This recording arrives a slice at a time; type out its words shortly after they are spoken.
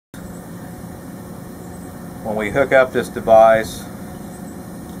when we hook up this device,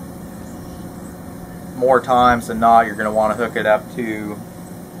 more times than not, you're going to want to hook it up to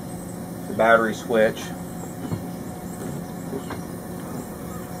the battery switch.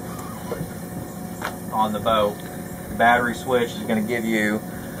 On the boat, the battery switch is going to give you,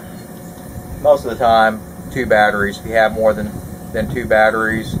 most of the time, 2 batteries. If you have more than 2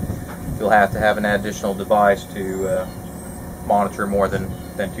 batteries, you'll have to have an additional device to monitor more than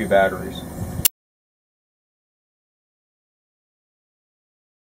 2 batteries.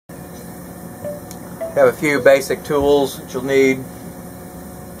 You have a few basic tools that you'll need.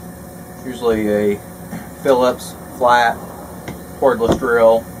 Usually a Phillips flat cordless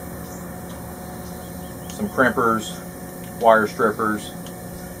drill, some crimpers, wire strippers.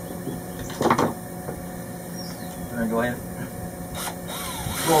 I'm going to go ahead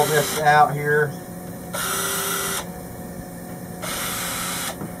and roll this out here.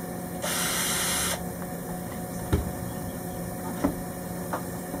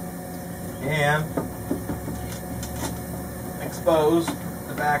 And expose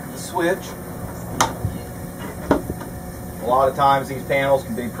the back of the switch. A lot of times these panels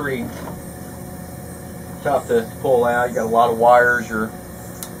can be pretty tough to pull out. You got a lot of wires you're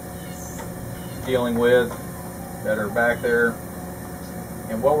dealing with that are back there.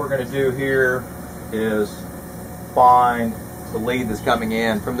 And what we're going to do here is find the lead that's coming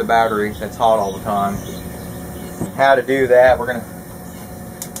in from the battery that's hot all the time. How to do that, we're going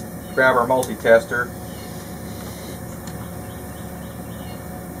to grab our multi-tester.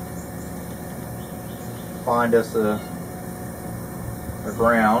 Find us a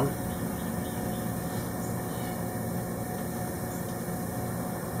ground.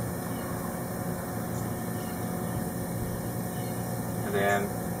 And then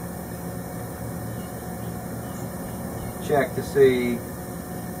check to see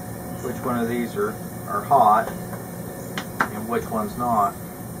which one of these are hot and which one's not.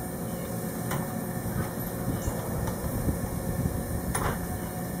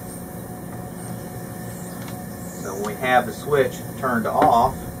 So when we have the switch turned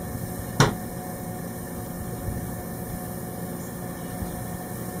off,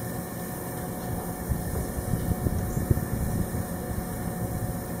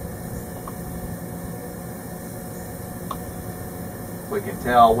 we can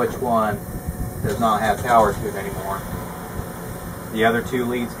tell which one does not have power to it anymore. The other 2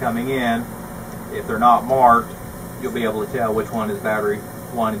 leads coming in, if they're not marked, you'll be able to tell which one is battery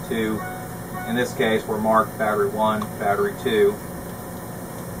 1 and 2. In this case, we're marked battery 1, battery 2.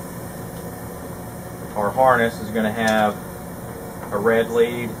 Our harness is going to have a red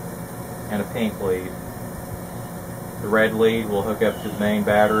lead and a pink lead. The red lead will hook up to the main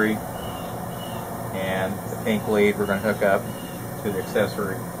battery, and the pink lead we're going to hook up to the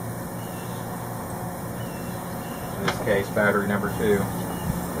accessory. In this case, battery number 2.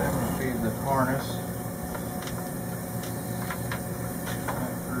 That will feed the harness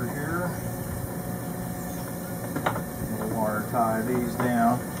right through here. We'll wire tie these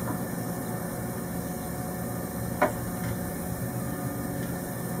down.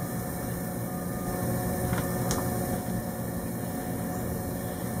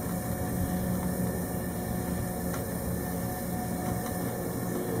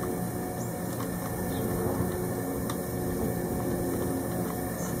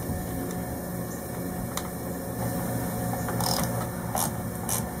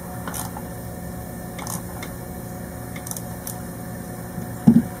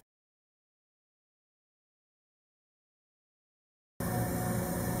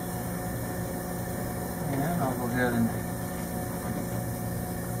 I'll go ahead and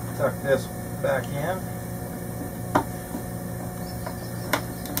tuck this back in.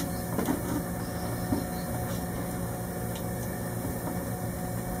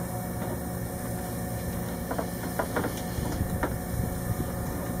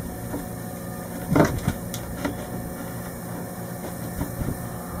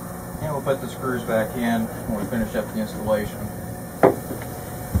 And we'll put the screws back in when we finish up the installation.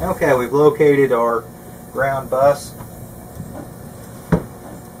 Okay, we've located our ground bus.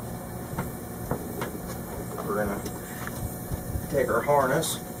 We're going to take our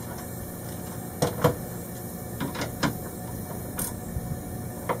harness,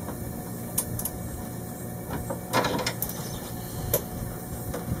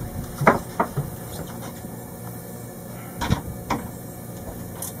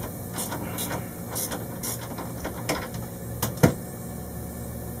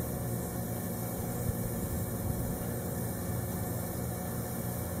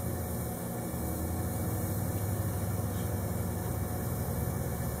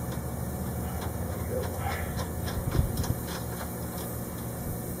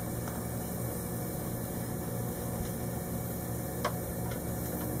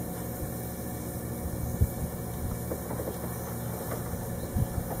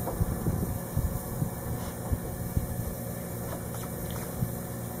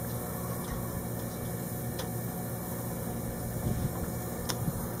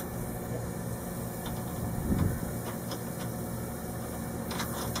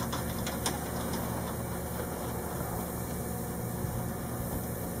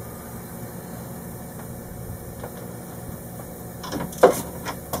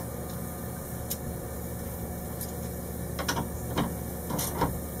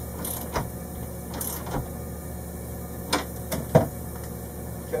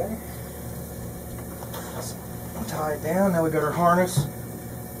 tie it down. Now we got our harness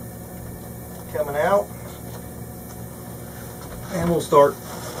coming out, and we'll start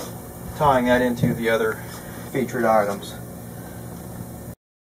tying that into the other featured items.